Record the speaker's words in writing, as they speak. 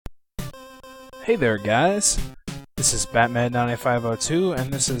Hey there, guys! This is Batman9502,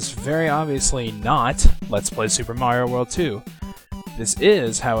 and this is very obviously not Let's Play Super Mario World 2. This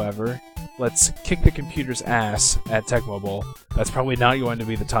is, however, Let's Kick the Computer's Ass at Tecmo Bowl. That's probably not going to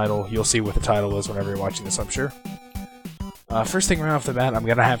be the title. You'll see what the title is whenever you're watching this, I'm sure. First thing right off the bat, I'm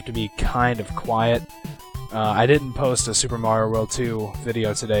gonna have to be kind of quiet. I didn't post a Super Mario World 2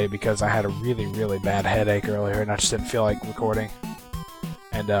 video today because I had a really bad headache earlier and I just didn't feel like recording.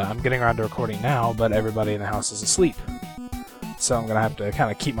 And I'm getting around to recording now, but everybody in the house is asleep. So I'm gonna have to kind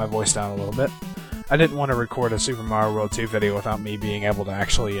of keep my voice down a little bit. I didn't want to record a Super Mario World 2 video without me being able to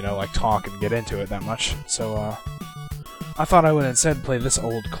actually, like talk and get into it that much. So I thought I would instead play this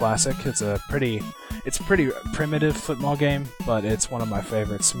old classic. It's a pretty primitive football game, but it's one of my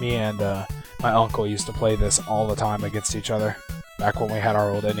favorites. Me and my uncle used to play this all the time against each other back when we had our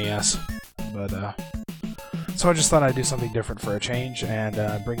old NES. But so I just thought I'd do something different for a change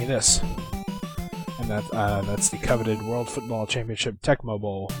and bring you this. And that's the coveted World Football Championship Tecmo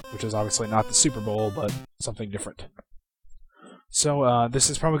Bowl, which is obviously not the Super Bowl, but something different. So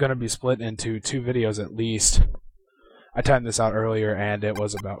this is probably going to be split into 2 videos at least. I timed this out earlier, and it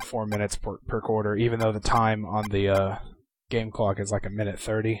was about 4 minutes per quarter, even though the time on the game clock is like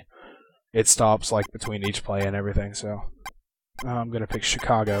 1:30. It stops like between each play and everything, so I'm going to pick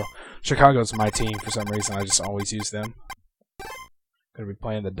Chicago. Chicago's my team for some reason. I just always use them. Going to be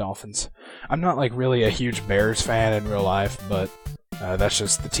playing the Dolphins. I'm not like really a huge Bears fan in real life, but that's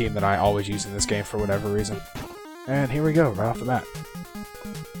just the team that I always use in this game for whatever reason. And here we go, right off the bat.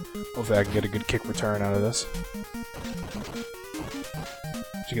 Hopefully I can get a good kick return out of this.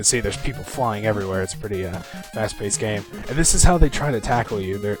 As you can see, there's people flying everywhere. It's a pretty fast-paced game. And this is how they try to tackle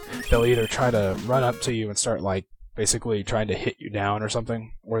you. They'll either try to run up to you and start like basically trying to hit you down or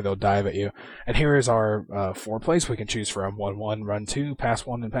something, or they'll dive at you. And here is our 4 plays we can choose from. 1-1, run 2, pass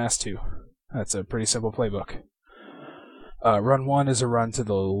 1, and pass 2. That's a pretty simple playbook. Run 1 is a run to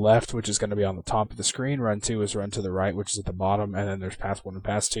the left, which is going to be on the top of the screen. Run 2 is run to the right, which is at the bottom. And then there's pass 1 and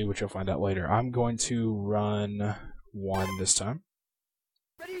pass 2, which you'll find out later. I'm going to run 1 this time.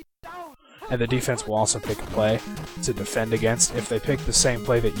 And the defense will also pick a play to defend against. If they pick the same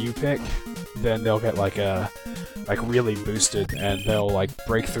play that you pick, then they'll get like really boosted, and they'll like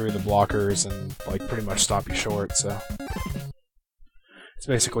break through the blockers and like pretty much stop you short. So it's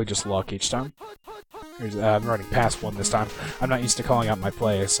basically just luck each time. I'm running past 1 this time. I'm not used to calling out my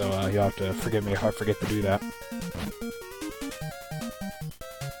plays, so you'll have to forgive me if I forget to do that.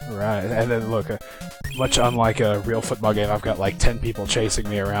 Right, and then look, much unlike a real football game, I've got like 10 people chasing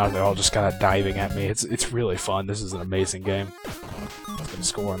me around. They're all just kind of diving at me. It's really fun. This is an amazing game. I'm gonna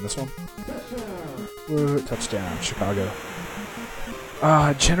score on this one. Woo, touchdown, Chicago.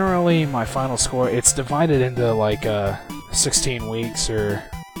 Generally, my final score, it's divided into like 16 weeks or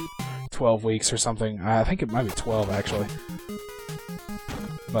 12 weeks or something. I think it might be 12 actually.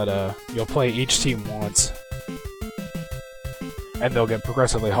 But you'll play each team once, and they'll get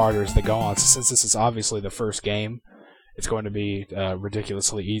progressively harder as they go on. So since this is obviously the first game, it's going to be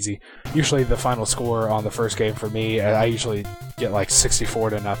ridiculously easy. Usually the final score on the first game for me, I usually get like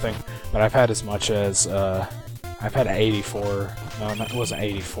 64-0, but I've had as much as, I've had 84, no, it wasn't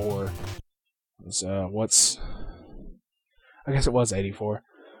 84, it was, I guess it was 84.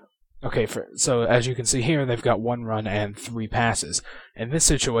 Okay, so as you can see here, they've got 1 run and 3 passes. In this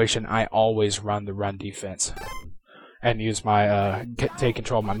situation, I always run the run defense and use my take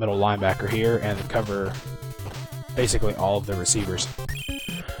control of my middle linebacker here and cover basically all of the receivers.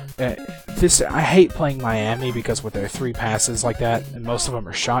 I hate playing Miami because with their 3 passes like that, and most of them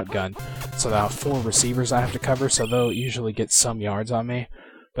are shotgun, so they'll have 4 receivers I have to cover, so they'll usually get some yards on me,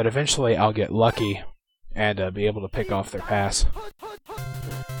 but eventually I'll get lucky and be able to pick off their pass.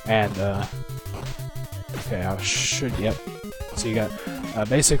 And okay, yep. So you got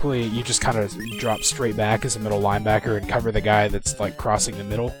basically you just kind of drop straight back as a middle linebacker and cover the guy that's like crossing the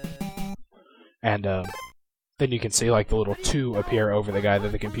middle, and then you can see like the little 2 appear over the guy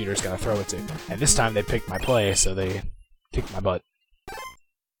that the computer's gonna throw it to. And this time they picked my play, so they kicked my butt.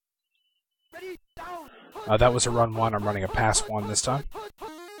 That was a run 1. I'm running a pass 1 this time.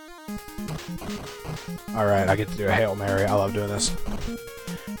 Alright, I get to do a Hail Mary. I love doing this.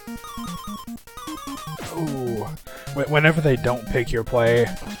 Ooh. Whenever they don't pick your play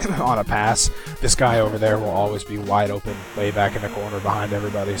on a pass, this guy over there will always be wide open, way back in the corner behind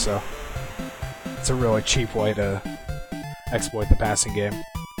everybody, so it's a really cheap way to exploit the passing game.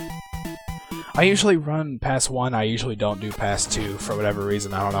 I usually run pass 1, I usually don't do pass 2 for whatever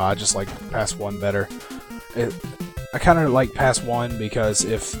reason. I don't know, I just like pass 1 better. I kind of like pass 1 because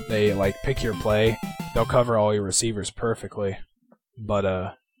if they like pick your play, they'll cover all your receivers perfectly.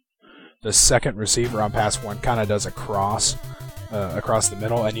 But the second receiver on pass 1 kind of does a cross across the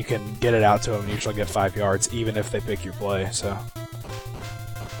middle, and you can get it out to them and usually get 5 yards, even if they pick your play, so...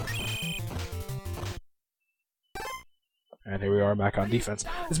 And here we are back on defense.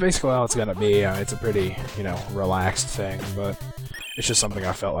 It's basically how it's gonna be. It's a pretty, relaxed thing, but it's just something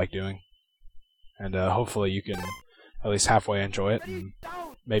I felt like doing. And hopefully you can at least halfway enjoy it, and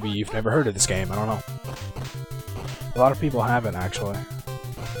maybe you've never heard of this game, I don't know. A lot of people haven't, actually.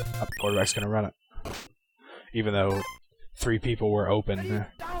 Oh, the quarterback's gonna run it. Even though 3 people were open.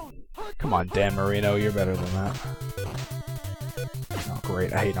 Come on, Dan Marino, you're better than that. Oh,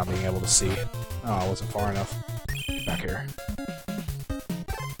 great, I hate not being able to see. Oh, I wasn't far enough. Get back here.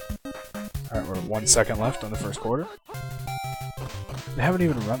 Alright, we're 1 second left on the first quarter. They haven't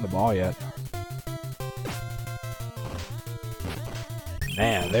even run the ball yet.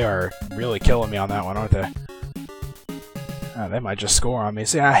 Man, they are really killing me on that one, aren't they? Oh, they might just score on me.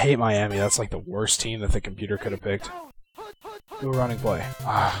 See, I hate Miami. That's like the worst team that the computer could have picked. Do a running play.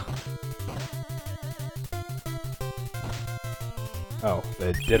 Ah. Oh,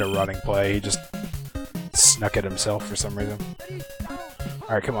 they did a running play. He just snuck it himself for some reason.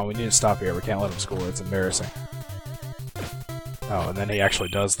 Alright, come on. We need to stop here. We can't let him score. It's embarrassing. Oh, and then he actually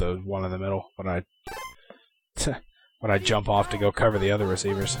does the one in the middle when I jump off to go cover the other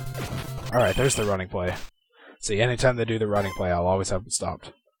receivers. Alright, there's the running play. See, anytime they do the running play, I'll always have it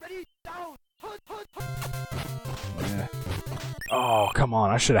stopped. Yeah. Oh, come on.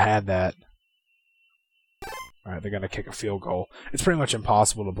 I should have had that. Alright, they're going to kick a field goal. It's pretty much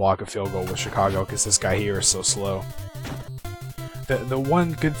impossible to block a field goal with Chicago because this guy here is so slow. The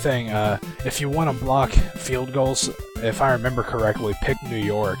one good thing, if you want to block field goals, if I remember correctly, pick New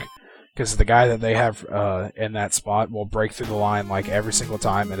York. Because the guy that they have in that spot will break through the line like every single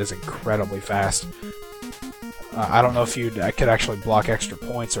time and is incredibly fast. I don't know if I could actually block extra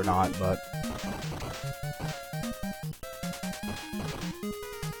points or not, but...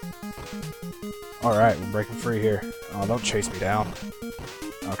 Alright, we're breaking free here. Oh, don't chase me down.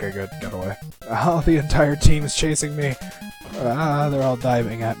 Okay, good. Got away. Oh, the entire team is chasing me. They're all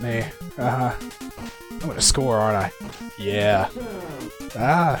diving at me. I'm gonna score, aren't I? Yeah.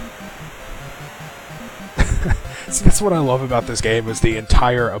 See, that's what I love about this game, is the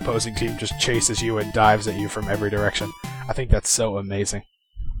entire opposing team just chases you and dives at you from every direction. I think that's so amazing.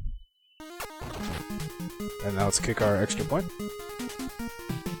 And now let's kick our extra point.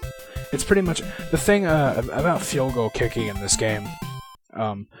 It's pretty much... The thing about field goal kicking in this game,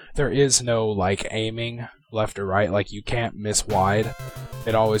 there is no, like, aiming left or right. Like, you can't miss wide.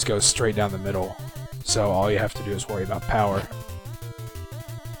 It always goes straight down the middle. So all you have to do is worry about power.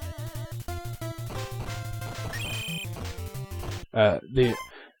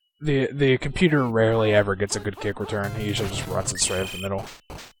 The computer rarely ever gets a good kick return. He usually just runs it straight up the middle.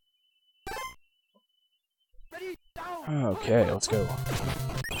 Okay, let's go.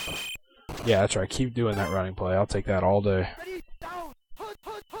 Yeah, that's right. Keep doing that running play. I'll take that all day.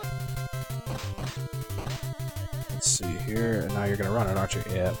 Let's see here. And now you're gonna run it, aren't you?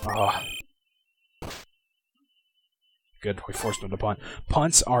 Yeah. Oh. Good, we forced him to punt.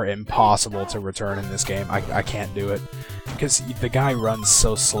 Punts are impossible to return in this game. I can't do it because the guy runs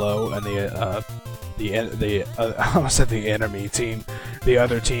so slow, and I almost said the enemy team, the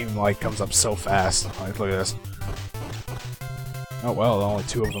other team like comes up so fast. Like, look at this. Oh well, only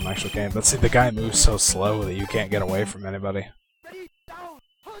 2 of them actually came. But see, the guy moves so slow that you can't get away from anybody.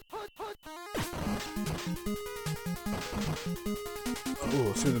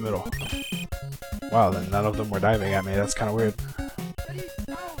 Ooh, through the middle. Wow, then none of them were diving at me. That's kind of weird.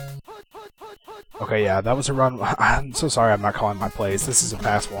 Okay, yeah, that was a run. I'm so sorry I'm not calling my plays. This is a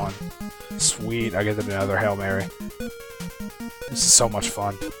pass 1. Sweet, I get another Hail Mary. This is so much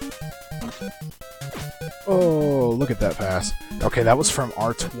fun. Oh, look at that pass. Okay, that was from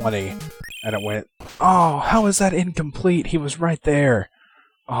R20, and it went... Oh, how is that incomplete? He was right there.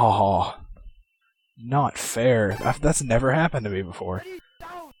 Oh, not fair. That's never happened to me before.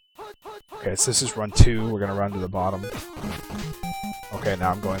 Okay, so this is run 2. We're going to run to the bottom. Okay,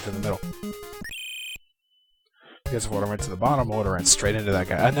 now I'm going through the middle. Because if I would have went to the bottom, I would have ran straight into that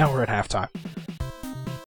guy. And now we're at halftime.